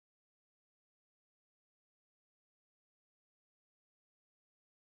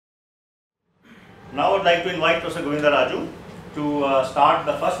Now I would like to invite Professor Govindaraju to start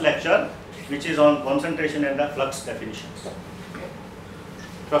the first lecture, which is on concentration and the flux definitions.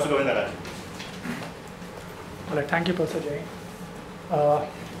 Professor Govindaraju. All right, thank you, Professor Jay. I'm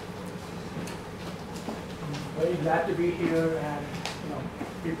very glad to be here and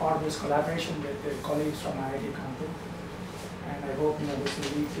be part of this collaboration with the colleagues from IIT Kanpur. And I hope this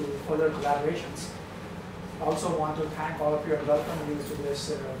will lead to further collaborations. I also want to thank all of you and welcome you to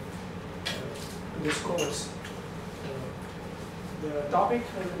this course. The topic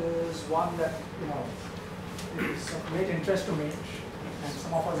is one that is of great interest to me, and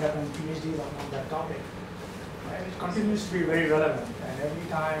some of us have done PhDs on that topic. And it continues to be very relevant, and every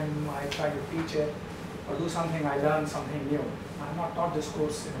time I try to teach it or do something, I learn something new. I have not taught this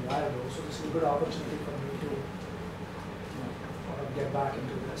course in a while ago, so this is a good opportunity for me to get back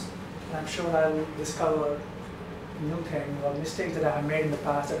into this. And I'm sure I'll discover new things or mistakes that I have made in the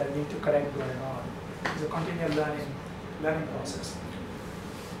past that I need to correct going on. It's a continual learning process.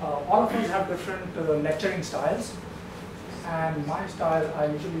 All of us have different lecturing styles, and my style, I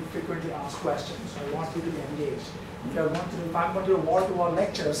usually frequently ask questions. I want you to be engaged. If I'm going to do wall-to-wall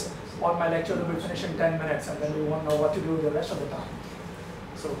lectures, all my lecture will be finished in 10 minutes, and then you won't know what to do the rest of the time.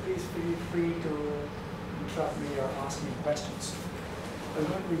 So please feel free to interrupt me or ask me questions. I'm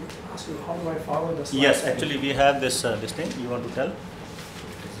going to ask you, how do I forward the slides? Yes, actually we have this thing. You want to tell?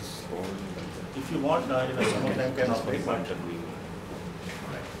 If you want, some of them cannot wait.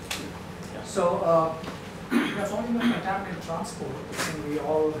 So, following the contaminant transport, I think we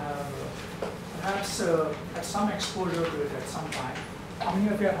all have perhaps had some exposure to it at some time. How many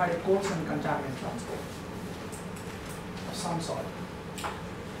of you have had a course in contaminant transport of some sort?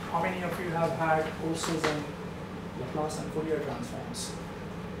 How many of you have had courses in Laplace and Fourier transforms?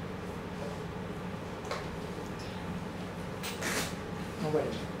 Nobody.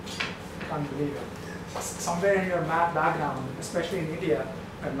 Can't believe it. Somewhere in your math background, especially in India,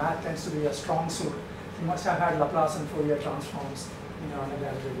 where math tends to be a strong suit, you must have had Laplace and Fourier transforms in your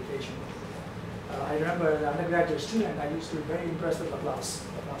undergraduate education. I remember as an undergraduate student, I used to be very impressed with Laplace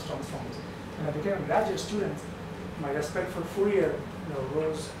transforms. When I became a graduate student, my respect for Fourier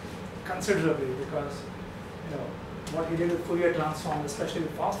rose considerably, because what he did with Fourier transform, especially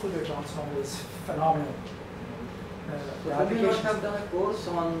with fast Fourier transform, is phenomenal. So you must have done a course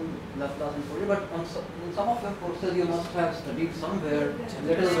on Laplace and Fourier, but in some of your courses you must have studied somewhere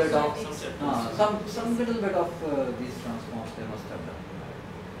little bit of some little bit of these transforms they must have done.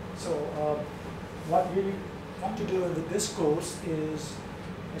 So what we want to do with this course is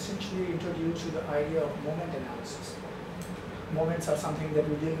essentially introduce you to the idea of moment analysis. Moments are something that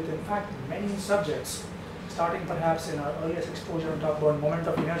we deal with, in fact, in many subjects, starting perhaps in our earliest exposure and talk about moment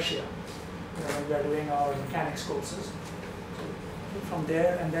of inertia. When we are doing our mechanics courses. So from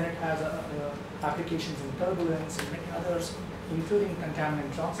there, and then it has applications in turbulence and many others, including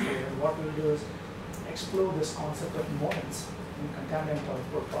contaminant transport. And what we'll do is explore this concept of moments in contaminant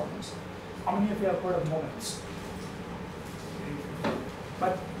transport problems. How many of you have heard of moments?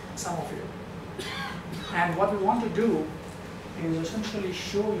 But some of you. And what we want to do is essentially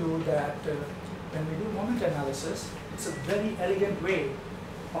show you that when we do moment analysis, it's a very elegant way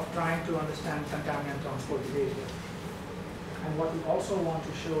of trying to understand contaminant transport behavior. And what we also want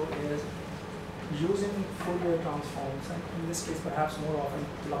to show is using Fourier transforms, and in this case perhaps more often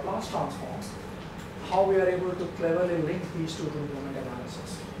Laplace transforms, how we are able to cleverly link these two to moment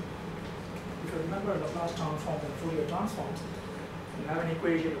analysis. If you remember Laplace transforms and Fourier transforms, you have an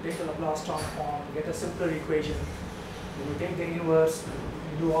equation, you take the Laplace transform, you get a simpler equation, then you take the inverse,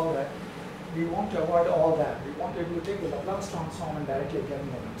 you do all that. We want to avoid all that. We want to be able to take the Laplace transform and directly get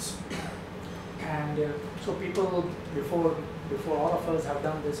moments. And so people before all of us have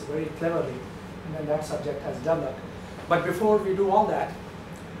done this very cleverly, and then that subject has developed. But before we do all that,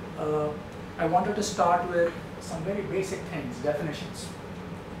 I wanted to start with some very basic things, definitions.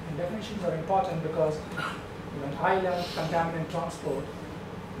 And definitions are important because I learned contaminant transport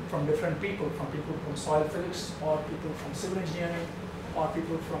from different people from soil physics, or people from civil engineering, or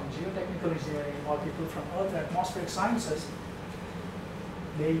people from geotechnical engineering, or people from earth and atmospheric sciences.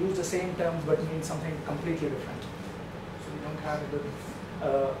 They use the same terms but mean something completely different. So we don't have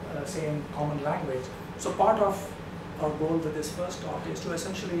the same common language. So part of our goal with this first talk is to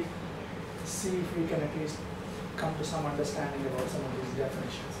essentially see if we can at least come to some understanding about some of these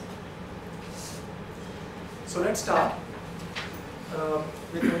definitions. So let's start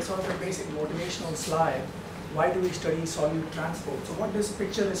with a sort of a basic motivational slide. Why do we study solute transport? So what this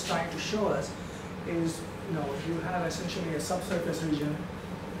picture is trying to show us is, you have essentially a subsurface region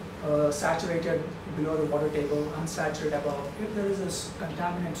saturated below the water table, unsaturated above. If there is this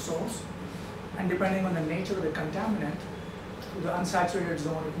contaminant source, And depending on the nature of the contaminant, to the unsaturated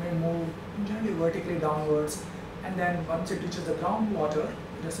zone, it may move generally vertically downwards, and then once it reaches the groundwater,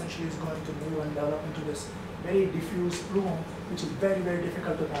 it essentially is going to move and develop into this very diffuse plume, which is very, very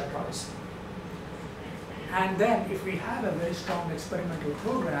difficult to characterize. And then if we have a very strong experimental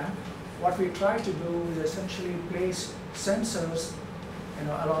program, what we try to do is essentially place sensors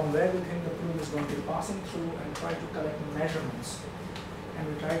along where we think the plume is going to be passing through and try to collect measurements. And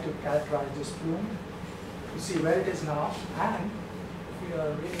we try to characterize this plume to see where it is now, and if we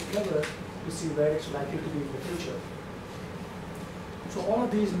are really clever, to see where it's likely to be in the future. So all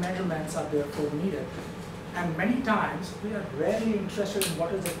of these measurements are therefore needed. And many times, we are rarely interested in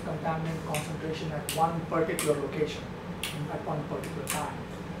what is the contaminant concentration at one particular location, at one particular time.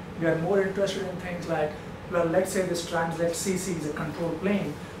 We are more interested in things like, well, let's say this transect CC is a control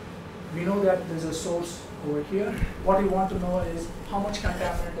plane. We know that there's a source over here. What we want to know is how much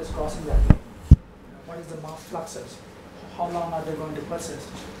contaminant is crossing that plane. What is the mass fluxes? How long are they going to persist?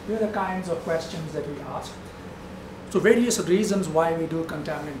 These are the kinds of questions that we ask. So various reasons why we do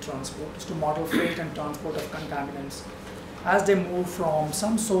contaminant transport is to model freight and transport of contaminants as they move from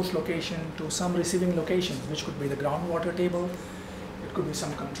some source location to some receiving locations, which could be the groundwater table, it could be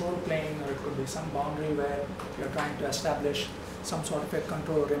some control plane, or it could be some boundary where you're trying to establish some sort of a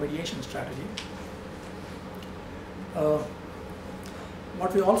control or remediation strategy.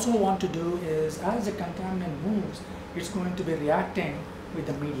 What we also want to do is, as the contaminant moves, it's going to be reacting with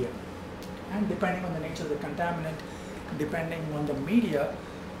the media. And depending on the nature of the contaminant, depending on the media,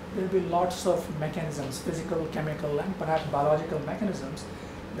 there will be lots of mechanisms, physical, chemical, and perhaps biological mechanisms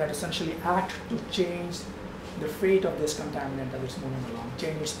that essentially act to change the fate of this contaminant as it's moving along,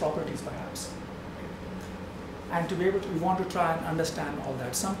 change its properties perhaps. And to be able to, we want to try and understand all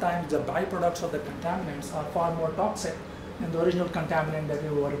that. Sometimes the byproducts of the contaminants are far more toxic than the original contaminant that we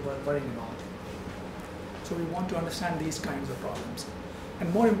were worrying about. So we want to understand these kinds of problems.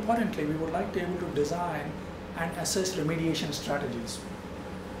 And more importantly, we would like to be able to design and assess remediation strategies.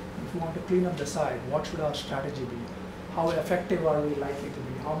 If we want to clean up the site, what should our strategy be? How effective are we likely to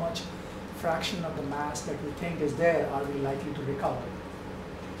be? How much fraction of the mass that we think is there are we likely to recover?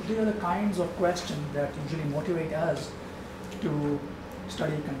 These are the kinds of questions that usually motivate us to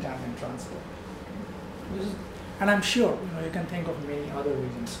study contaminant transport. And I'm sure you can think of many other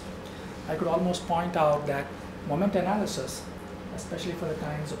reasons. I could almost point out that moment analysis, especially for the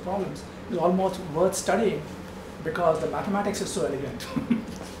kinds of problems, is almost worth studying because the mathematics is so elegant.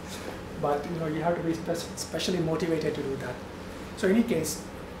 But you have to be especially motivated to do that. So in any case,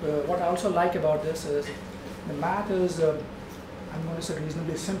 what I also like about this is the math is, I'm going to say,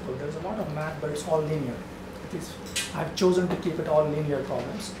 reasonably simple. There's a lot of math, but it's all linear. At least I've chosen to keep it all linear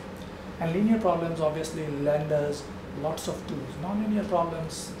problems. And linear problems obviously lend us lots of tools. Non-linear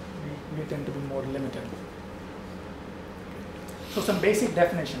problems, we tend to be more limited. So some basic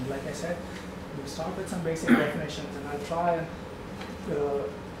definitions, like I said, we'll start with some basic definitions, and I'll try and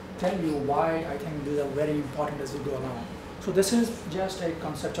tell you why I think these are very important as we go along. So this is just a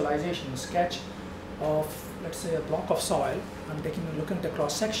conceptualization, a sketch of, let's say, a block of soil. I'm taking a look at the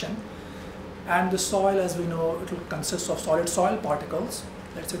cross section, and the soil, as we know, it will consist of solid soil particles.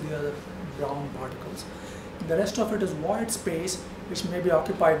 Let's say these are the brown particles. The rest of it is void space, which may be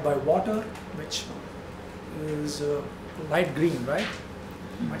occupied by water, which is light green, right?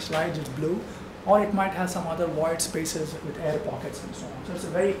 My slide is blue, or it might have some other void spaces with air pockets and so on. So it's a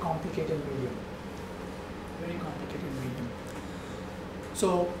very complicated medium. Very complicated medium.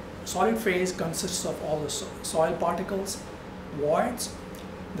 So solid phase consists of all the soil particles, voids.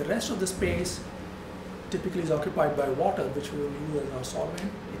 The rest of the space typically is occupied by water, which we will use as our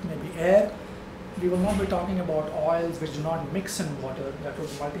solvent. It may be air. We will not be talking about oils which do not mix in water. That would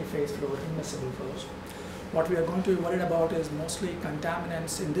multi-phase flow, immiscible flows. What we are going to be worried about is mostly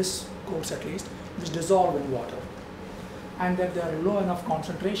contaminants, in this course at least, which dissolve in water, and that they are low enough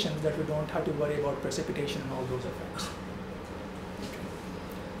concentrations that we don't have to worry about precipitation and all those effects. Okay.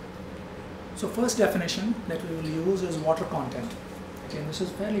 So first definition that we will use is water content. Okay, this is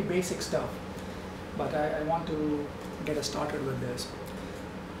fairly basic stuff, but I want to get us started with this.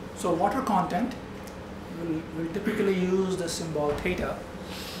 So water content, we'll typically use the symbol theta.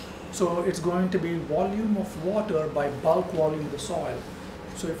 So it's going to be volume of water by bulk volume of the soil.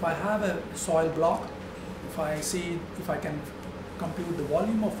 So if I have a soil block, if I can compute the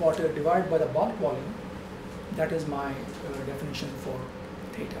volume of water divided by the bulk volume, that is my definition for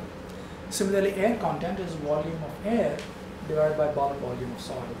theta. Similarly, air content is volume of air divided by bulk volume of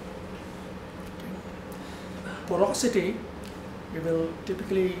soil. Okay. Porosity, we will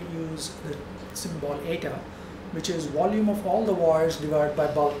typically use the symbol eta, which is volume of all the voids divided by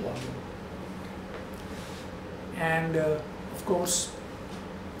bulk volume. And of course,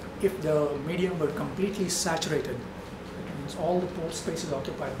 if the medium were completely saturated, it means all the pore space is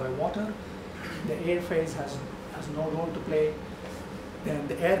occupied by water, the air phase has no role to play, then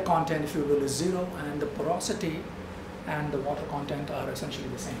the air content, if you will, is zero, and the porosity and the water content are essentially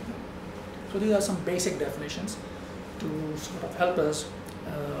the same. So these are some basic definitions to sort of help us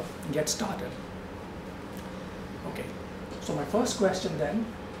get started. Okay, so my first question then,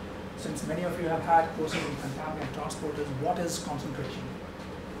 since many of you have had courses in contaminant transport, is what is concentration?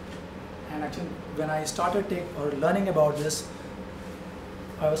 And I think when I started learning about this,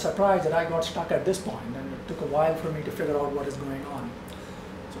 I was surprised that I got stuck at this point, and it took a while for me to figure out what is going on.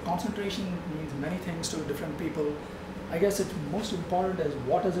 So concentration means many things to different people. I guess it's most important is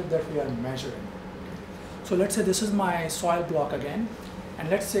what is it that we are measuring. So let's say this is my soil block again, and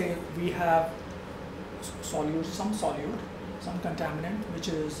let's say we have some contaminant which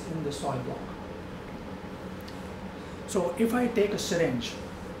is in the soil block. So if I take a syringe,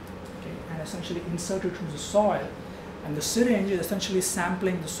 okay, and essentially insert it into the soil, and the syringe is essentially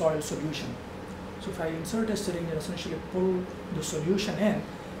sampling the soil solution. So if I insert a syringe and essentially pull the solution in,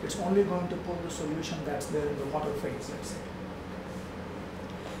 it's only going to pull the solution that's there in the water phase, let's say.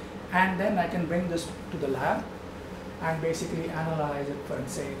 And then I can bring this to the lab and basically analyze it for, and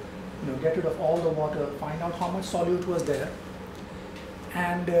say, get rid of all the water, find out how much solute was there,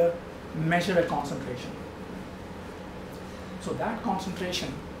 and measure a concentration. So that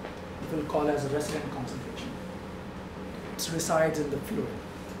concentration we'll call as a resident concentration. It resides in the fluid.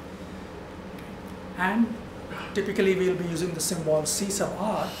 And typically we'll be using the symbol C sub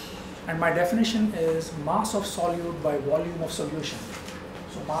R, and my definition is mass of solute by volume of solution.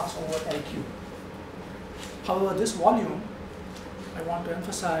 So mass over LQ. However, this volume, I want to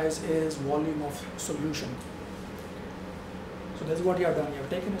emphasize, is volume of solution. So this is what you have done. You have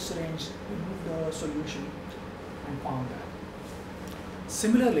taken a syringe, removed the solution, and found that.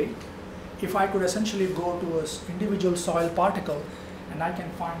 Similarly, if I could essentially go to an individual soil particle, and I can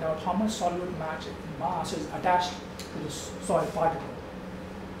find out how much solute mass is attached to the soil particle.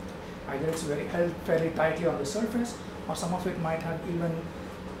 Either it's held fairly tightly on the surface, or some of it might have even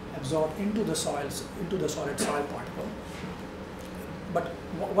absorbed into the solid soil particle. But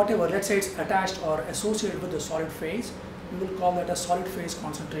whatever, let's say it's attached or associated with the solid phase, we will call that a solid phase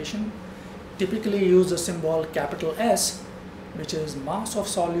concentration. Typically use the symbol capital S, which is mass of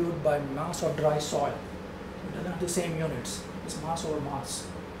solute by mass of dry soil. It doesn't have the same units. It's mass over mass,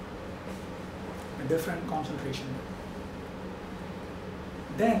 a different concentration.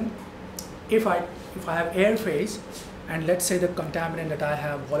 Then, if I have air phase, and let's say the contaminant that I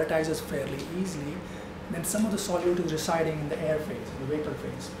have volatilizes fairly easily, then some of the solute is residing in the air phase, in the vapor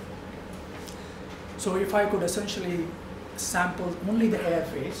phase. So if I could essentially sample only the air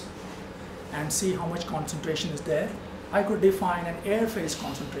phase and see how much concentration is there, I could define an air phase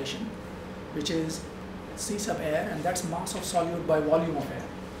concentration, which is C sub air, and that's mass of solute by volume of air.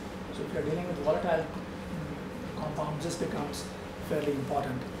 So if you're dealing with volatile compounds, this becomes fairly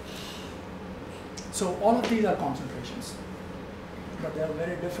important. So all of these are concentrations, but they are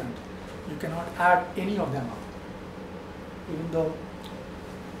very different. You cannot add any of them up. Even though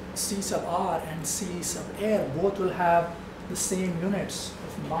C sub R and C sub air both will have the same units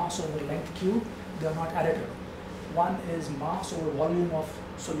of mass over length cube, they are not additive. One is mass over volume of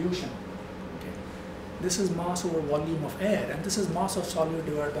solution. Okay. This is mass over volume of air, and this is mass of solute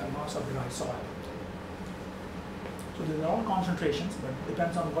divided by mass of dry soil. So these are all concentrations, but it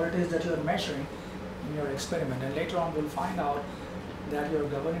depends on what it is that you are measuring in your experiment. And later on we'll find out that your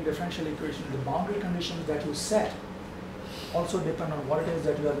governing differential equation, the boundary conditions that you set, also depend on what it is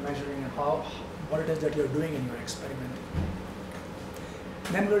that you are measuring and what it is that you are doing in your experiment.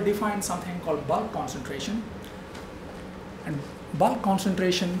 Then we'll define something called bulk concentration. And bulk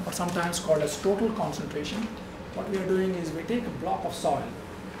concentration, or sometimes called as total concentration, what we are doing is we take a block of soil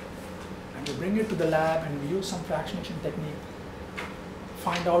and we bring it to the lab and we use some fractionation technique,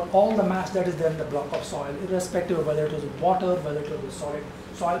 find out all the mass that is there in the block of soil, irrespective of whether it was water, whether it was solid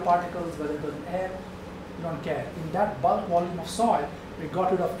soil particles, whether it was air, we don't care. In that bulk volume of soil, we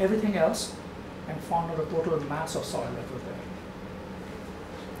got rid of everything else and found out the total mass of soil that was there.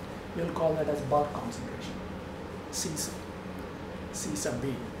 We'll call that as bulk concentration, C sub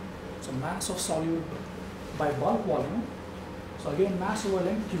B. So mass of solute by bulk volume. So again, mass over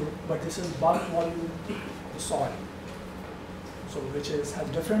length cube, but this is bulk volume of the soil. So which has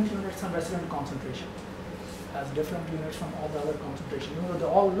different units and resident concentration, has different units from all the other concentration. Even though they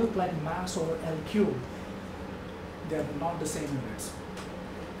all look like mass over L cube, they are not the same units.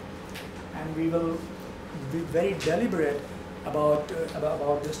 And we will be very deliberate about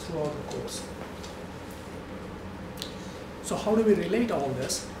this throughout the course. So how do we relate all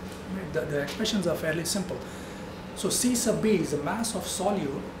this? The expressions are fairly simple. So C sub B is the mass of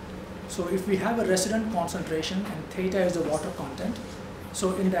solute. So if we have a resident concentration and theta is the water content,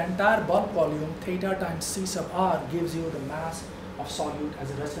 so in the entire bulk volume, theta times C sub R gives you the mass of solute as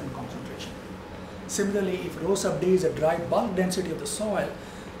a resident concentration. Similarly, if rho sub D is a dry bulk density of the soil,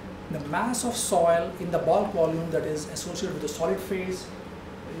 the mass of soil in the bulk volume that is associated with the solid phase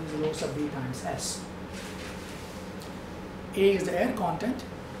is rho sub B times S. A is the air content.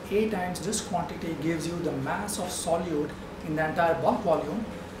 A times this quantity gives you the mass of solute in the entire bulk volume,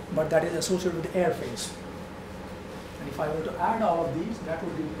 but that is associated with the air phase. And if I were to add all of these, that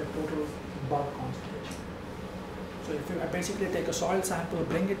would give me the total bulk concentration. So if you basically take a soil sample,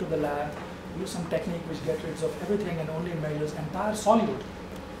 bring it to the lab, use some technique which gets rid of everything and only measures entire solute,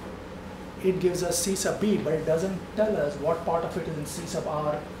 it gives us C sub B, but it doesn't tell us what part of it is in C sub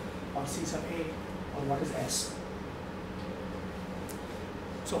R or C sub A or what is S.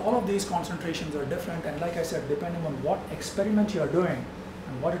 So all of these concentrations are different, and like I said, depending on what experiment you are doing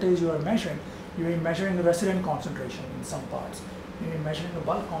and what it is you are measuring, you may be measuring the resident concentration in some parts, you may be measuring the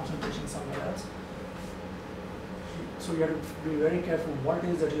bulk concentration somewhere else. So you have to be very careful what it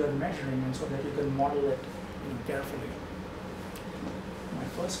is that you are measuring, and so that you can model it carefully. My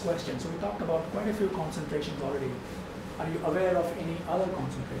first question, so we talked about quite a few concentrations already. Are you aware of any other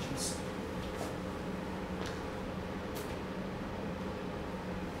concentrations?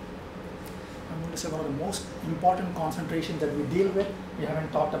 I'm going to say one of the most important concentrations that we deal with, we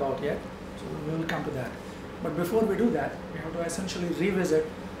haven't talked about yet, so we will come to that. But before we do that, we have to essentially revisit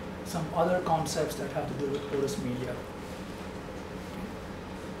some other concepts that have to do with porous media.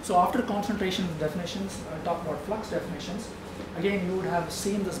 So after concentration definitions, I'll talk about flux definitions. Again, you would have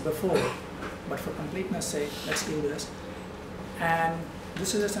seen this before, but for completeness sake, let's do this. And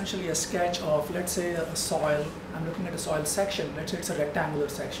this is essentially a sketch of, let's say, a soil. I'm looking at a soil section. Let's say it's a rectangular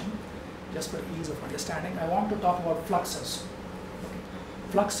section. Just for ease of understanding, I want to talk about fluxes.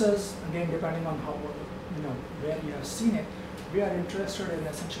 Fluxes, again, depending on how, where you have seen it, we are interested in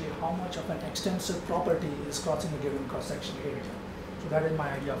essentially how much of an extensive property is crossing a given cross-section area. So that is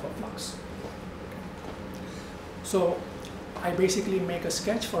my idea of a flux. So I basically make a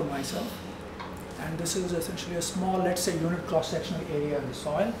sketch for myself, and this is essentially a small, let's say, unit cross-sectional area in the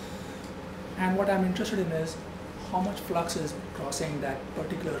soil. And what I'm interested in is how much flux is crossing that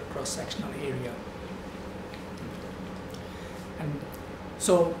particular cross-sectional area. And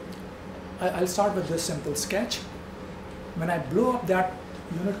so I'll start with this simple sketch. When I blow up that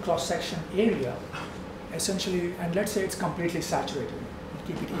unit cross-section area, essentially, and let's say it's completely saturated,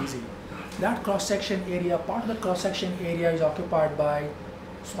 keep it easy. That cross-section area, part of the cross-section area is occupied by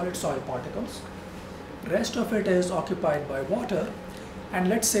solid soil particles. Rest of it is occupied by water. And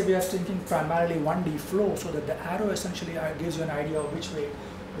let's say we are thinking primarily 1D flow, so that the arrow essentially gives you an idea of which way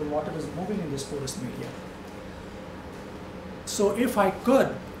the water is moving in this porous media. So if I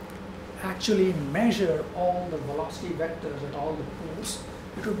could actually measure all the velocity vectors at all the pores,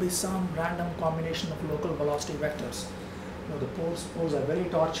 it would be some random combination of local velocity vectors. The pores are very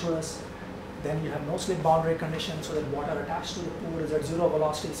tortuous. Then you have no slip boundary conditions, so that water attached to the pore is at zero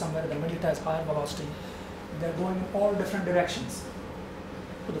velocity. Somewhere in the middle it has higher velocity. They're going in all different directions.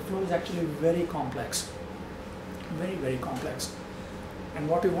 So the flow is actually very complex, very, very complex. And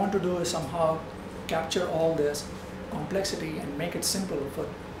what we want to do is somehow capture all this complexity and make it simple for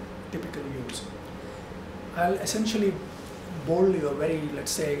typical use. I'll essentially boldly or very,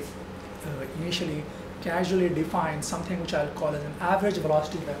 let's say, initially casually define something which I'll call as an average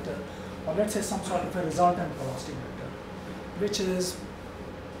velocity vector, or let's say some sort of a resultant velocity vector, which is,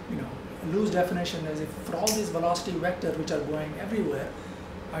 a loose definition is if for all these velocity vectors which are going everywhere,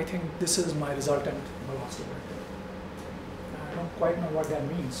 I think this is my resultant velocity vector. I don't quite know what that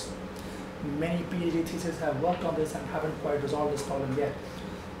means. Many PhD theses have worked on this and haven't quite resolved this problem yet.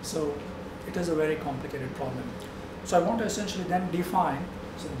 So it is a very complicated problem. So I want to essentially then define,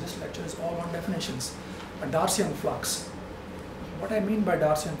 so this lecture is all on definitions, a Darcian flux. What I mean by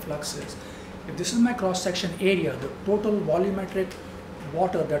Darcian flux is, if this is my cross-section area, the total volumetric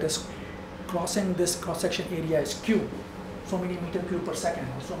water that is crossing this cross-section area is Q. So many meter cube per second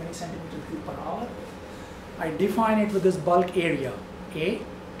or so many centimeter cube per hour. I define it with this bulk area A,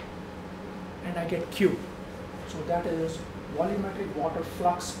 and I get Q. So that is volumetric water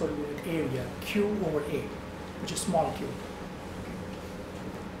flux per unit area, Q over A, which is small q.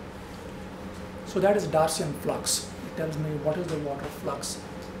 So that is Darcian flux. It tells me what is the water flux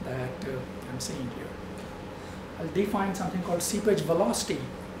that I'm seeing here. I'll define something called seepage velocity.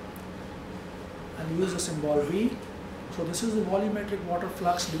 I'll use the symbol V. So this is the volumetric water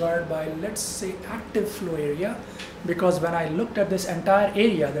flux divided by, let's say, active flow area, because when I looked at this entire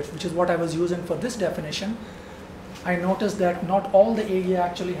area, which is what I was using for this definition, I noticed that not all the area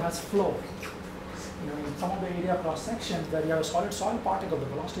actually has flow. In some of the area cross sections where you have a solid soil particle, the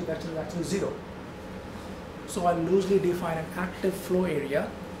velocity vector is actually 0. So I'll loosely define an active flow area,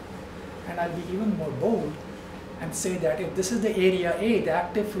 and I'll be even more bold and say that if this is the area A, the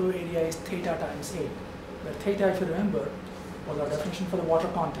active flow area is theta times A, where theta, if you remember, was our definition for the water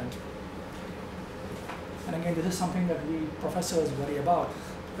content. And again, this is something that we professors worry about.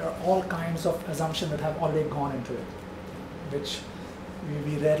 There are all kinds of assumptions that have already gone into it, which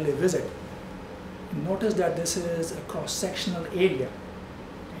we rarely visit. Notice that this is a cross-sectional area,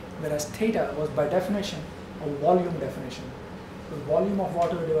 whereas theta was by definition a volume definition. The volume of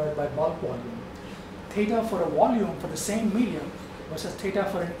water divided by bulk volume. Theta for a volume for the same medium versus theta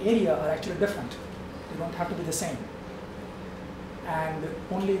for an area are actually different. They don't have to be the same. And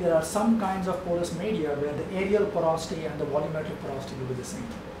only there are some kinds of porous media where the areal porosity and the volumetric porosity will be the same.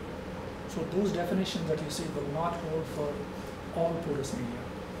 So those definitions that you see will not hold for all porous media.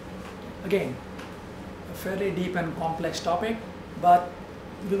 Again, a fairly deep and complex topic, but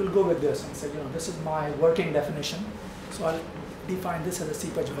we will go with this and say, this is my working definition. So I'll define this as a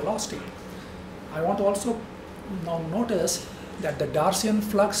seepage velocity. I want to also now notice that the Darcian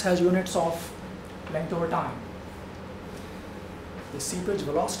flux has units of length over time. The seepage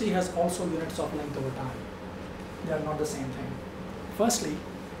velocity has also units of length over time. They are not the same thing. Firstly,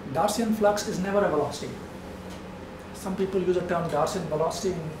 Darcian flux is never a velocity. Some people use the term Darcian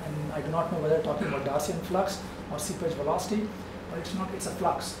velocity, and I do not know whether they're talking about Darcian flux or seepage velocity, but it's not, it's a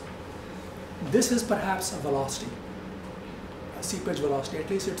flux. This is perhaps a velocity, a seepage velocity, at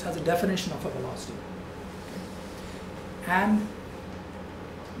least it has a definition of a velocity. And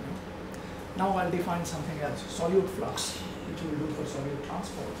now I'll define something else, solute flux, which we will do for solute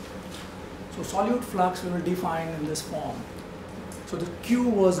transport. So solute flux we will define in this form. So the Q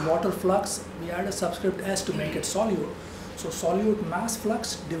was water flux, we add a subscript S to make it solute. So solute mass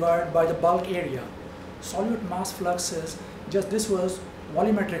flux divided by the bulk area. Solute mass flux is just, this was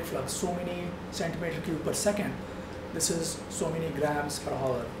volumetric flux, so many centimeter cube per second. This is so many grams per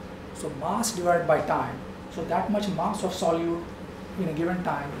hour. So mass divided by time. So that much mass of solute in a given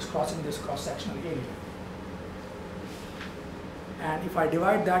time is crossing this cross-sectional area. And if I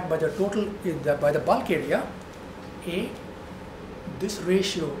divide that by the total, by the bulk area, A, this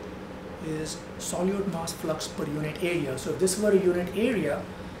ratio is solute mass flux per unit area. So if this were a unit area,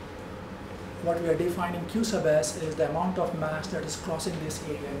 what we are defining Q sub S is the amount of mass that is crossing this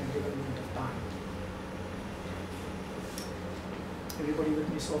area in a given unit of time. Everybody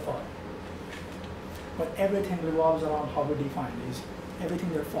with me so far? But everything revolves around how we define these,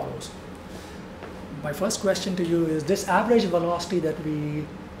 everything that follows. My first question to you is this average velocity that we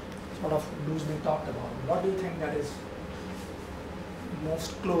sort of loosely talked about. What do you think that is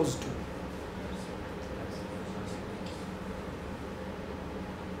most close to?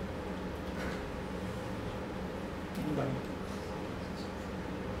 Anybody?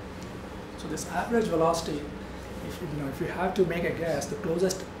 So this average velocity, if you have to make a guess, the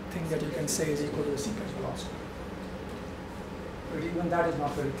closest thing that you can say is equal to the seepage velocity. But even that is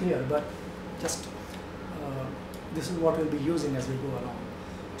not very clear, but just this is what we'll be using as we go along.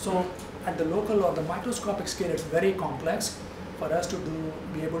 So at the local or the microscopic scale, it's very complex. For us to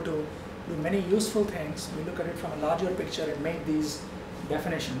be able to do many useful things, we look at it from a larger picture and make these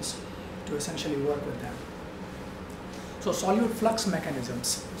definitions to essentially work with them. So solute flux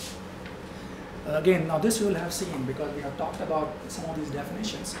mechanisms. Again, now this you will have seen because we have talked about some of these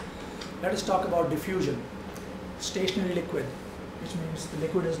definitions. Let us talk about diffusion. Stationary liquid, which means the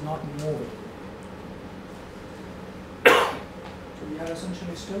liquid is not moving. So we have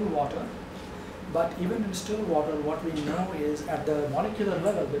essentially still water, but even in still water, what we know is at the molecular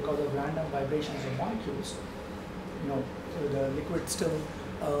level, because of random vibrations of molecules, the liquid still,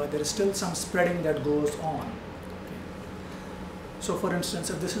 there is still some spreading that goes on. So for instance,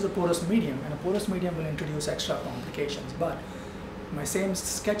 if this is a porous medium, and a porous medium will introduce extra complications, but my same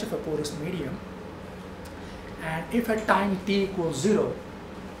sketch of a porous medium, and if at time t equals 0,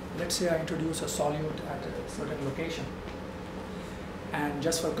 let's say I introduce a solute at a certain location, and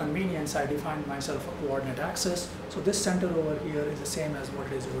just for convenience I define myself a coordinate axis, so this center over here is the same as what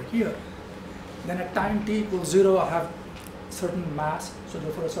it is over here. Then at time t equals 0 I have certain mass, so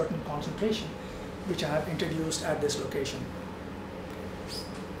therefore a certain concentration, which I have introduced at this location.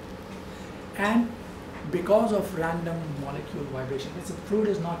 And because of random molecule vibration, the fluid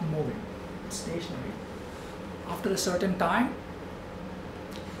is not moving, it's stationary. After a certain time,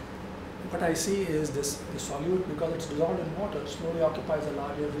 what I see is this the solute, because it's dissolved in water, slowly occupies a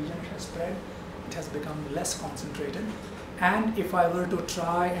larger region. It has spread, it has become less concentrated. And if I were to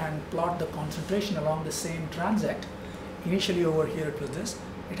try and plot the concentration along the same transect, initially over here it was this,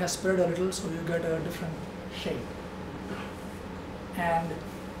 it has spread a little, so you get a different shape. And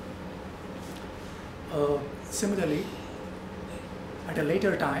similarly, at a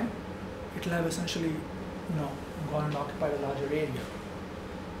later time, it will have essentially, gone and occupied a larger area.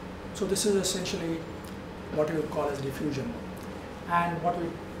 So this is essentially what we would call as diffusion. And what we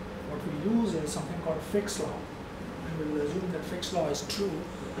use is something called Fick's law. And we will assume that Fick's law is true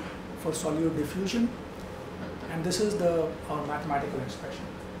for solute diffusion. And this is our mathematical expression.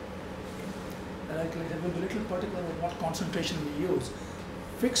 And I will be a little particular with what concentration we use.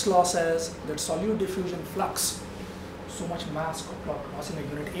 Fick's law says that solute diffusion flux, so much mass crossing a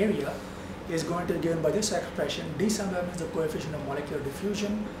unit area, is going to be given by this expression. D sub m is the coefficient of molecular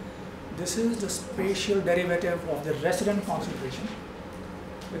diffusion. This is the spatial derivative of the resident concentration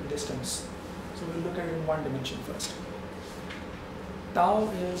with distance. So we'll look at it in one dimension first. Tau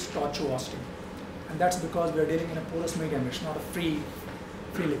is tortuosity, and that's because we're dealing in a porous medium. It's not a free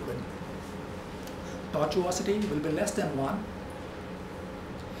liquid. Tortuosity will be less than 1.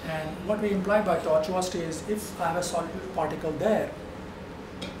 And what we imply by tortuosity is if I have a solute particle there,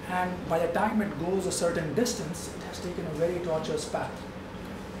 and by the time it goes a certain distance, it has taken a very tortuous path.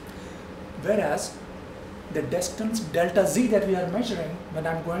 Whereas the distance delta z that we are measuring when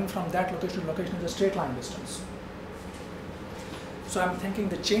I'm going from that location to location is a straight line distance. So I'm thinking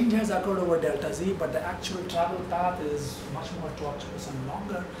the change has occurred over delta z, but the actual travel path is much more tortuous and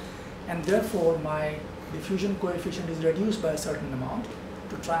longer, and therefore my diffusion coefficient is reduced by a certain amount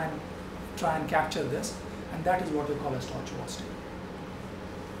to try and capture this, and that is what we call as tortuosity.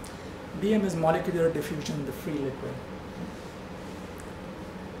 Bm is molecular diffusion in the free liquid.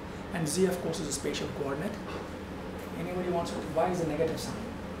 And z, of course, is a spatial coordinate. Anybody wants to, why is the negative sign?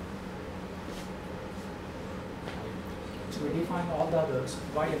 So we define all the others.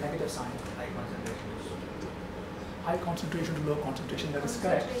 Why a negative sign? High concentration. High concentration to low concentration, that is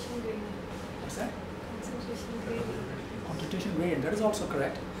correct. Concentration gradient. What's that? Concentration gradient. Concentration gradient, that is also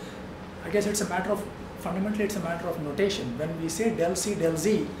correct. I guess it's a matter of, fundamentally it's a matter of notation. When we say del C, del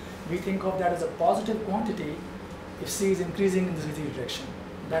Z, we think of that as a positive quantity if C is increasing in the Z direction.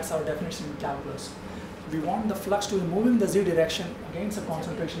 That's our definition in calculus. We want the flux to be moving the Z direction against a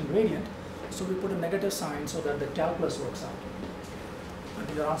concentration gradient, so we put a negative sign so that the calculus works out.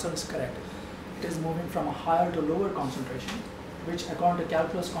 And your answer is correct. It is moving from a higher to lower concentration, which according to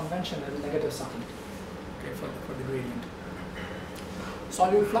calculus convention is a negative sign, okay, for the gradient.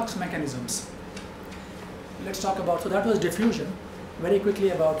 Solute flux mechanisms. Let's talk about, so that was diffusion. Very quickly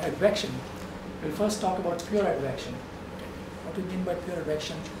about advection. We'll first talk about pure advection. What do we mean by pure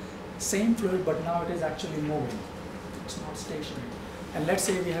advection? Same fluid, but now it is actually moving. It's not stationary. And let's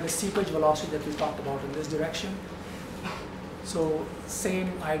say we have a seepage velocity that we talked about in this direction. So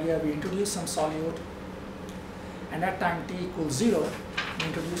same idea, we introduce some solute, and at time t equals 0, we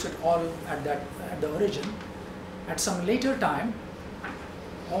introduce it all at the origin. At some later time,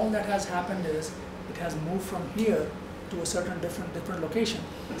 all that has happened is it has moved from here to a certain different location.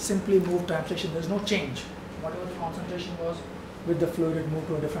 Simply moved time station. There's no change. Whatever the concentration was with the fluid, it moved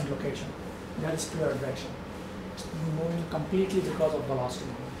to a different location. That is pure advection. It's moving completely because of velocity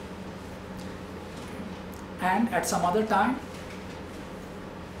movement. And at some other time,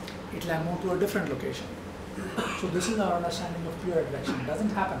 it will have moved to a different location. So this is our understanding of pure advection. It doesn't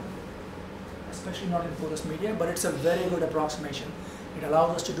happen, especially not in porous media, but it's a very good approximation. It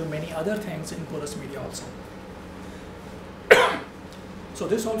allows us to do many other things in porous media also. So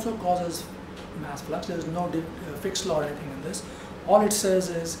this also causes mass flux. There is no Fick's law or anything in this. All it says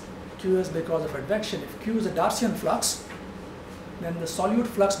is Q is because of advection. If Q is a Darcian flux, then the solute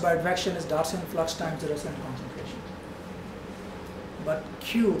flux by advection is Darcian flux times the resident concentration. But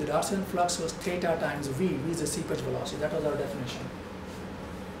Q, the Darcian flux, was theta times V. V is the seepage velocity. That was our definition.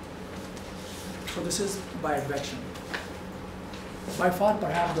 So this is by advection. By far,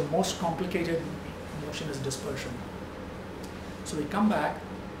 perhaps the most complicated motion is dispersion. So we come back,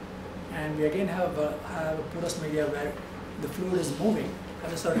 and we again have a porous media where the fluid is moving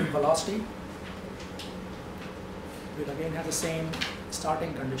at a certain velocity. We'll again have the same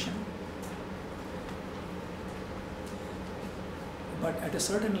starting condition. But at a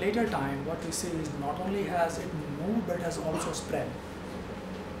certain later time, what we see is not only has it moved, but it has also spread.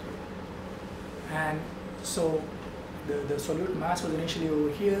 And so the solute mass was initially over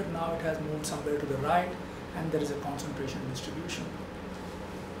here, now it has moved somewhere to the right, and there is a concentration distribution.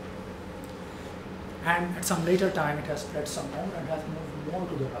 And at some later time, it has spread some more and has moved more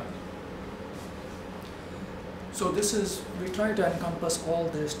to the right. So this is, we try to encompass all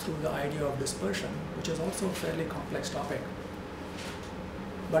this through the idea of dispersion, which is also a fairly complex topic.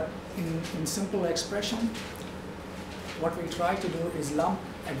 But in simple expression, what we try to do is lump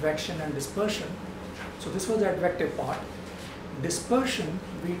advection and dispersion. So this was the advective part. Dispersion,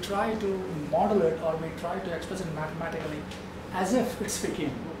 we try to model it, or we try to express it mathematically as if it's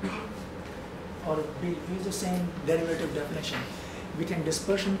Fickian. Or we use the same derivative definition. We think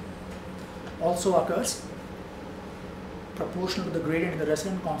dispersion also occurs proportional to the gradient in the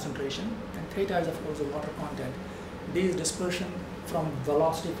resident concentration, and theta is of course the water content. D is dispersion from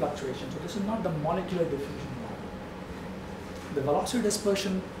velocity fluctuation. So this is not the molecular diffusion one. The velocity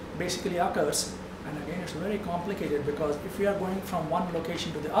dispersion basically occurs, and again it's very complicated because if we are going from one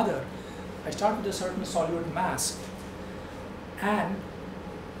location to the other, I start with a certain solute mass, and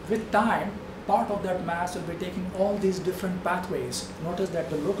with time part of that mass will be taking all these different pathways. Notice that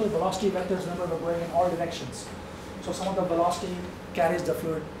the local velocity vectors, remember, are going in all directions. So some of the velocity carries the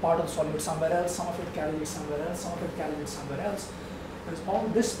fluid, part of the solute somewhere else, some of it carries it somewhere else, some of it carries it somewhere else. There's all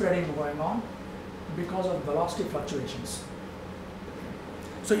this spreading going on because of velocity fluctuations.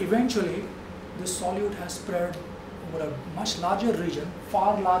 So eventually, this solute has spread over a much larger region,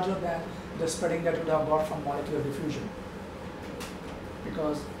 far larger than the spreading that you would have got from molecular diffusion.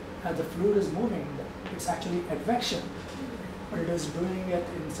 Because as the fluid is moving, it's actually advection, but it is doing it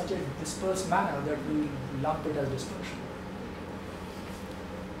in such a dispersed manner that we lump it as dispersion.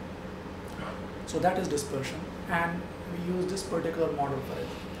 So that is dispersion, and we use this particular model for it.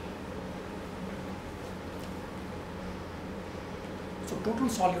 So total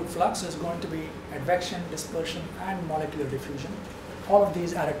solute flux is going to be advection, dispersion, and molecular diffusion. All of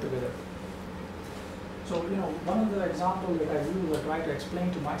these added together. So, one of the examples that I use or try to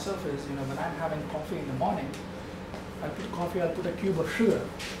explain to myself is, when I'm having coffee in the morning, I'll put a cube of sugar.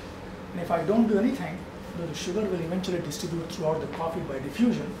 And if I don't do anything, the sugar will eventually distribute throughout the coffee by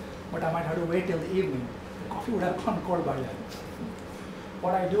diffusion, but I might have to wait till the evening. The coffee would have gone cold by then.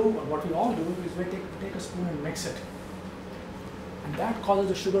 What I do, or what we all do, is we take a spoon and mix it. And that causes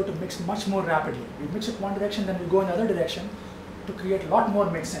the sugar to mix much more rapidly. We mix it one direction, then we go in the other direction to create a lot more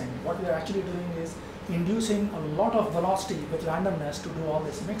mixing. What we are actually doing is inducing a lot of velocity with randomness to do all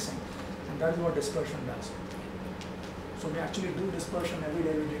this mixing, and that is what dispersion does. So we actually do dispersion every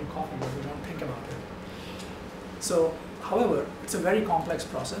day we drink coffee, but we don't think about it. So, however, it's a very complex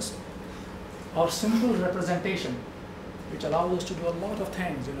process. Our simple representation, which allows us to do a lot of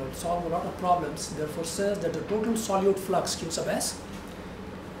things, solve a lot of problems, therefore says that the total solute flux Q sub S,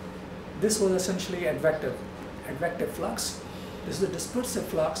 this was essentially advective flux, this is the dispersive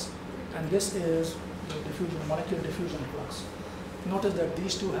flux, and this is the molecular diffusion flux. Notice that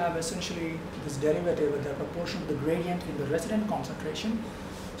these two have essentially this derivative with their proportion to the gradient in the resident concentration.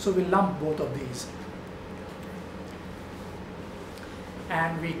 So we lump both of these.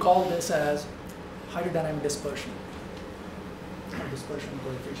 And we call this as hydrodynamic dispersion, or dispersion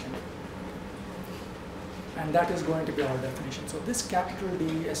coefficient. And that is going to be our definition. So this capital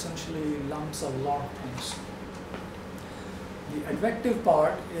D essentially lumps a lot of things. The advective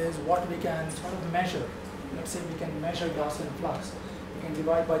part is what we can sort of measure. Let's say we can measure Gaussian flux. We can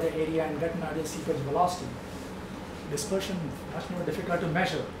divide by the area and get an ideal seepage velocity. Dispersion, much more difficult to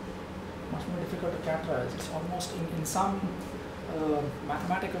measure, much more difficult to characterize. It's almost in some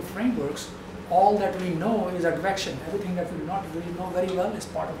mathematical frameworks, all that we know is advection. Everything that we do not really know very well is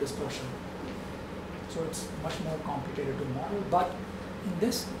part of dispersion. So it's much more complicated to model, but in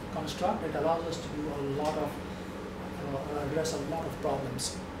this construct, it allows us to do a lot of address a lot of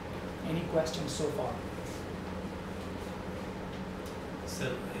problems. Any questions so far? So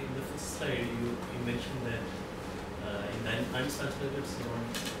in the first slide, you mentioned that in unsaturated zone,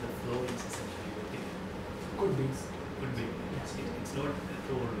 the flow is essentially vertical. Could be. Could be. Yes. It's not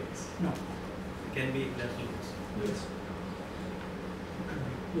true always. No. It can be lateral also. Yes. It could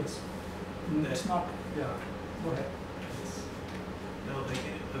be. Yes. It's not. Yeah. Go ahead. Yes. Now,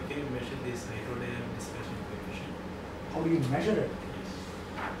 how can you measure this hydrodynamic dispersion coefficient? How do you measure it? Yes.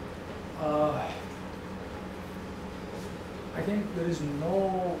 I think there is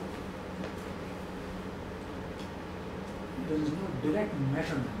no direct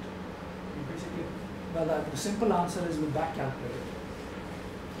measurement. You basically, the simple answer is we back calculate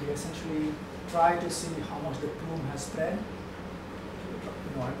it. We essentially try to see how much the plume has spread.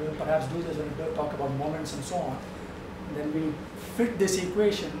 I will perhaps do this when we talk about moments and so on. Then we fit this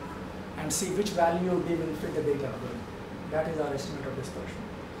equation and see which value they will fit the data with. That is our estimate of dispersion.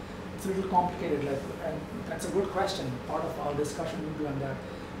 It's a little complicated, and that's a good question. Part of our discussion will be on that.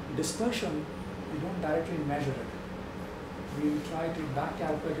 Dispersion, we don't directly measure it. We try to back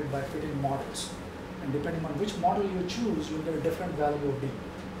calculate it by fitting models. And depending on which model you choose, you'll get a different value of D.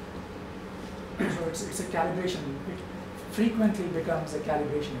 So it's a calibration. It frequently becomes a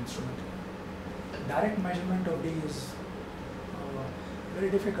calibration instrument. Direct measurement of D is very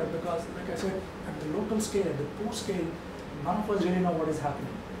difficult because, like I said, at the local scale, at the pore scale, none of us really know what is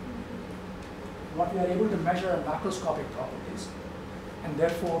happening. What we are able to measure are macroscopic properties, and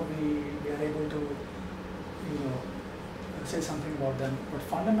therefore we are able to, say something about them. But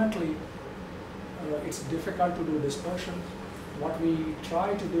fundamentally, it's difficult to do dispersion. What we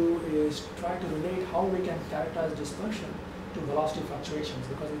try to do is try to relate how we can characterize dispersion to velocity fluctuations,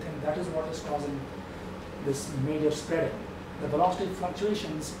 because we think that is what is causing this major spreading. The velocity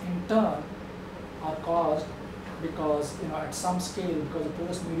fluctuations in turn are caused because, at some scale, because the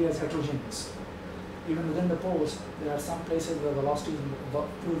porous media is heterogeneous. Even within the pores, there are some places where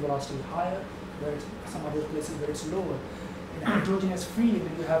fluid velocity is higher, where some other places where it's lower. In a heterogeneous field,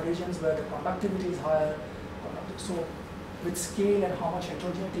 you have regions where the conductivity is higher. So with scale and how much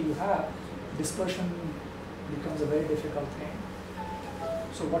heterogeneity you have, dispersion becomes a very difficult thing.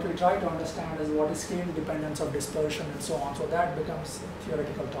 So what we try to understand is what is scale dependence of dispersion and so on. So that becomes a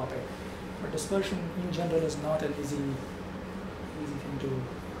theoretical topic. But dispersion in general is not an easy thing to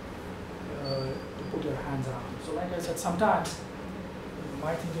put your hands around. So like I said, sometimes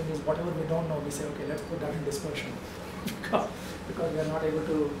my thinking is whatever we don't know, we say, okay, let's put that in dispersion because we are not able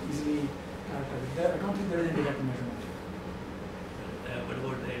to easily characterize it. I don't think there is any direct measurement. What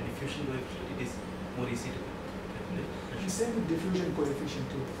about the diffusion coefficient? It is more easy to calculate. You say the diffusion coefficient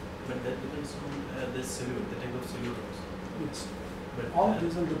too. But that depends on the solute, the type of solute also. Yes. But all of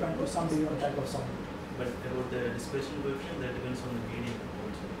these will depend to some degree on type of solute. But about the dispersion coefficient, that depends on the medium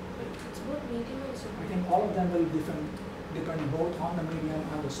also. Right? It's both medium and solute. I think all of them will depend both on the medium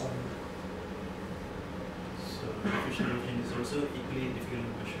and the solute. So diffusion coefficient is also equally difficult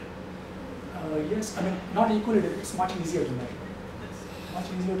to measure. Yes, I mean not equally. It's much easier to measure. Yes. Much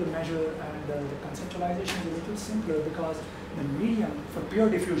easier to measure, and the conceptualization is a little simpler because the medium for pure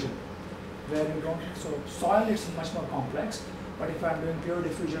diffusion, where you don't, so soil is much more complex, but if I'm doing pure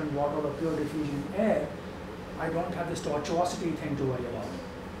diffusion in water or pure diffusion in air, I don't have this tortuosity thing to worry about.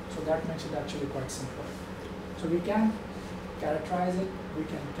 So that makes it actually quite simpler. So we can characterize it, we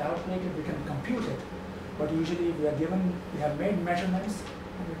can calculate it, we can compute it, but usually we have made measurements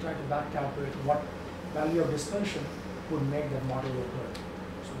and we try to back calculate what value of dispersion would make that model look good.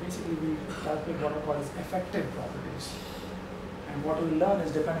 So basically we calculate what are called as effective properties. And what we'll learn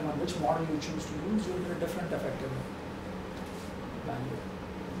is depending on which model you choose to use, you'll get a different effective value.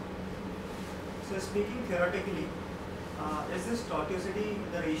 So speaking theoretically, is this tortuosity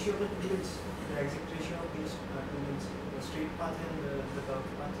the ratio of the fluids, the exit ratio of these fluids, the straight path and the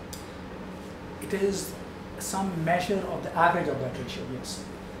curved path? It is some measure of the average of that ratio, yes.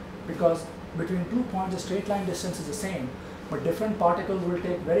 Because between 2 points, the straight line distance is the same, but different particles will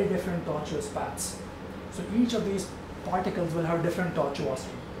take very different tortuous paths. So each of these particles will have different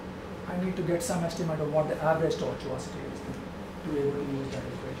tortuosity. I need to get some estimate of what the average tortuosity is to be able to use that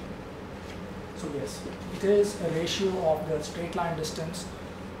equation. So yes, it is a ratio of the straight line distance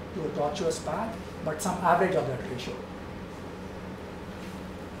to a tortuous path, but some average of that ratio.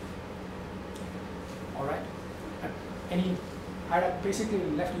 All right. I basically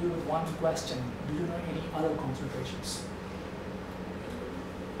left you with one question. Do you know any other concentrations?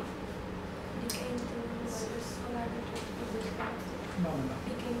 Decaying to virus or No.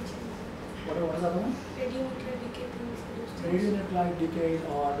 decaying change. What was the other one? Radionuclide decay things. Radionuclide decay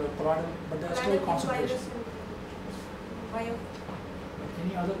or colloidal, but there are still concentrations. Bio. But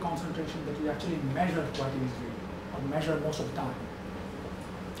any other concentration that you actually measure quite easily or measure most of the time.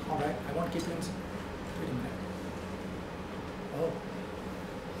 All right, I won't keep you in. Wait a minute. Oh.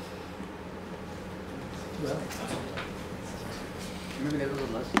 Well, Maybe that was the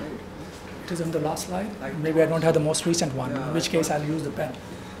last slide. it is on the last slide. Maybe I don't have the most recent one, Yeah, in which case I'll use the pen.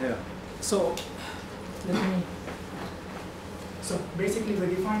 Yeah. So, so basically we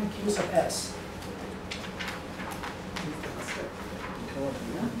define Q sub S.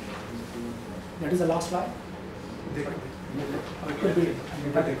 That is the last slide? It could be.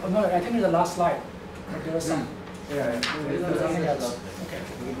 Oh, no, I think it's the last slide. But there was some. Yeah. There's something else. Okay.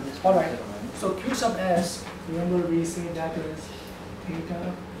 All right. So Q sub S, remember we say that is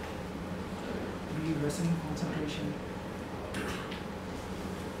theta V resin concentration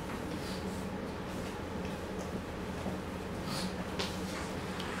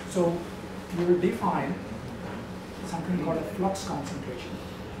so we will define something called a flux concentration.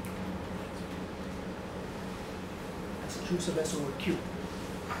 That's Q sub S over Q.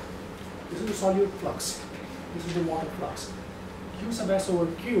 This is the solute flux. This is the water flux. Q sub S over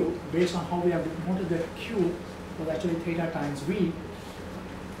Q, based on how we have denoted the Q, was actually theta times V.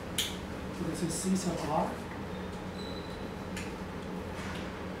 So this is C sub R.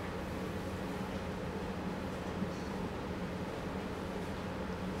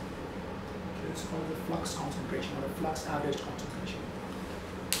 It's called the flux concentration or the flux average concentration.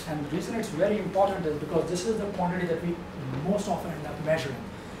 And the reason it's very important is because this is the quantity that we most often end up measuring.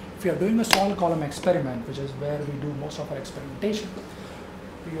 If you are doing a soil column experiment, which is where we do most of our experimentation,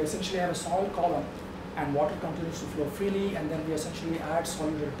 we essentially have a soil column and water continues to flow freely, and then we essentially add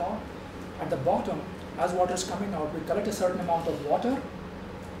solute at the top. At the bottom, as water is coming out, we collect a certain amount of water,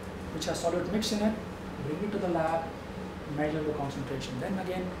 which has solute mixed in it, bring it to the lab, measure the concentration. Then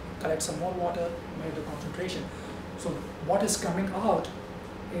again, collect some more water, measure the concentration. So what is coming out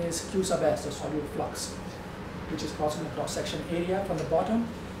is Q sub S, the solute flux, which is crossing the cross-section area from the bottom,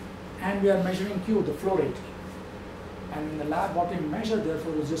 and we are measuring Q, the flow rate. And in the lab, what we measure,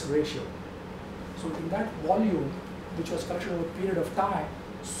 therefore, is this ratio. So in that volume, which was collected over a period of time,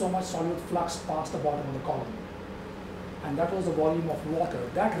 so much solute flux passed the bottom of the column. And that was the volume of water.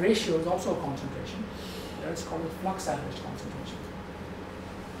 That ratio is also a concentration. That's called the flux average concentration.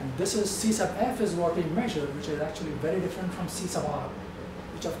 And this is C sub F is what we measure, which is actually very different from C sub R,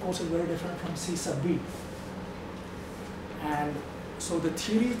 which of course is very different from C sub B. And so the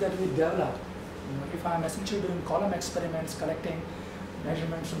theories that we develop, if I'm essentially doing column experiments, collecting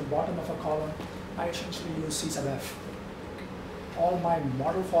measurements from the bottom of a column, I essentially use C sub F. All my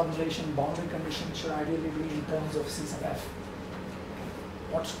model formulation, boundary conditions should ideally be in terms of C sub F.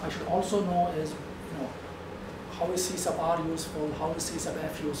 What I should also know is, how is C sub R useful, how is C sub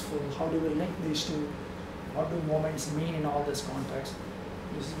F useful, how do we link these two, what do moments mean in all this context.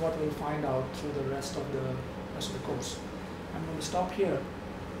 This is what we'll find out through the rest of the course. I'm going to stop here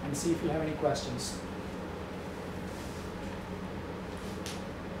and see if you have any questions.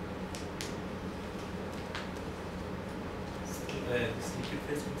 This liquid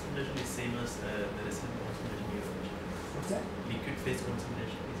phase concentration is same as the resident concentration you mentioned. What's that? Liquid phase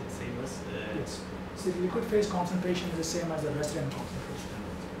concentration is it same as? Yes. So the liquid phase concentration is the same as the resident concentration.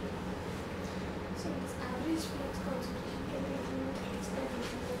 So this average flux concentration can be explained.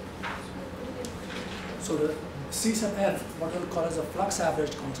 So the C sub F, what we'll call as a flux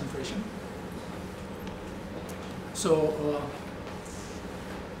average concentration. So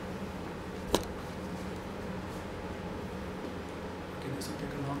this will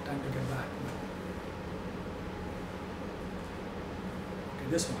take a long time to get back. Okay,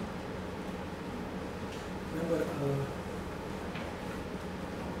 this one. Remember,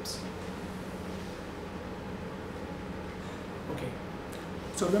 oops. Okay.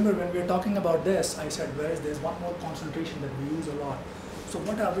 So remember when we were talking about this, I said there's one more concentration that we use a lot. So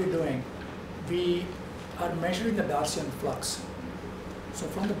what are we doing? We are measuring the Darcian flux. So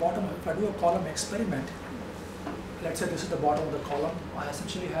from the bottom, if I do a column experiment, let's say this is the bottom of the column, I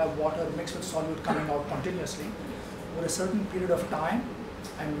essentially have water mixed with solute coming out continuously. Over a certain period of time,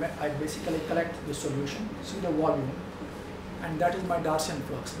 I basically collect the solution, see the volume, and that is my Darcian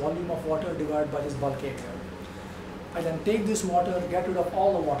flux, volume of water divided by this bulk area. I then take this water, get rid of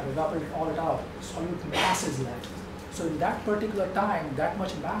all the water, evaporate all it out, solute mass is left. So in that particular time, that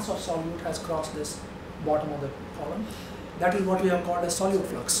much mass of solute has crossed this bottom of the column. That is what we have called as solute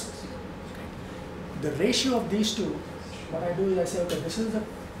flux. Okay. The ratio of these two, what I do is I say, okay, this is the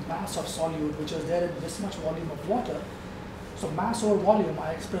mass of solute which is there in this much volume of water. So mass over volume,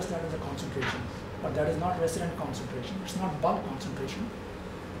 I express that as a concentration, but that is not resident concentration. It's not bulk concentration.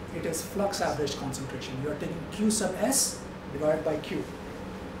 It is flux average concentration. You are taking Q sub S divided by Q.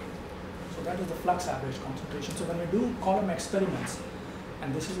 So that is the flux average concentration. So when we do column experiments,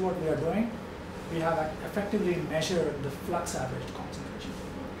 and this is what we are doing, we have effectively measured the flux average concentration,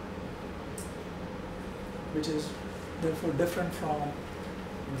 which is therefore different from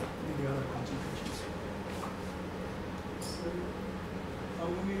the other concentrations. So how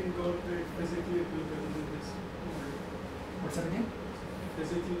do we incorporate physical equilibrium in this model? What's that again?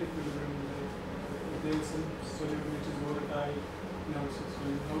 Physical equilibrium, like if there is some solute which is volatile in our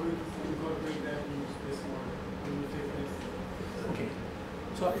system, how do we incorporate that in this model? How do we take this? Okay.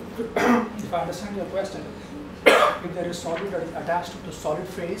 So if I understand your question, if there is solute that is attached to solid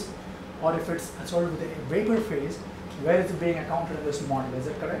phase, or if it's a solid with a vapor phase, where is it being accounted in this model? Is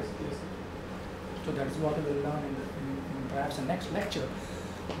that correct? Yes. So that is what we will learn in perhaps the next lecture,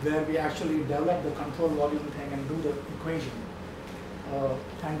 where we actually develop the control volume thing and do the equation.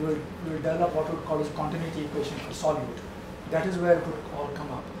 And we'll develop what we call as continuity equation for solute. That is where it would all come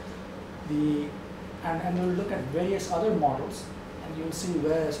up. And we'll look at various other models, and you'll see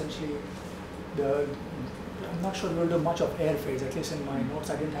where essentially I'm not sure we'll do much of air phase, at least in my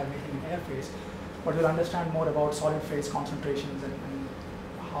notes I didn't have anything in air phase, but we'll understand more about solid phase concentrations and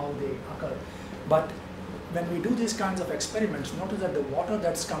how they occur. But when we do these kinds of experiments, notice that the water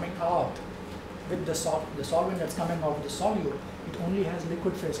that's coming out with the solvent that's coming out of the solute, it only has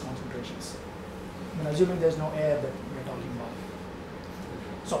liquid phase concentrations. I mean, assuming there's no air that we're talking about.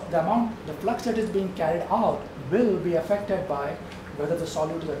 So the flux that is being carried out will be affected by whether the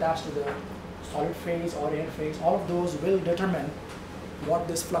solute is attached to the solid phase or air phase. All of those will determine what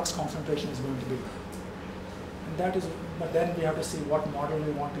this flux concentration is going to be. And that is, but then we have to see what model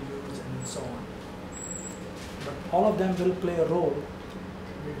we want to use and so on. But all of them will play a role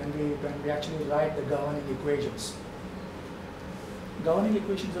when we actually write the governing equations. Governing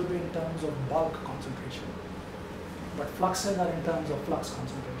equations will be in terms of bulk concentration, but fluxes are in terms of flux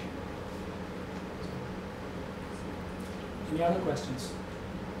concentration. Any other questions?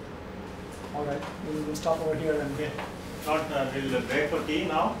 All right, we'll stop over here and Okay. We'll break for tea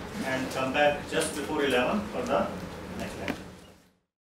now and come back just before 11 for the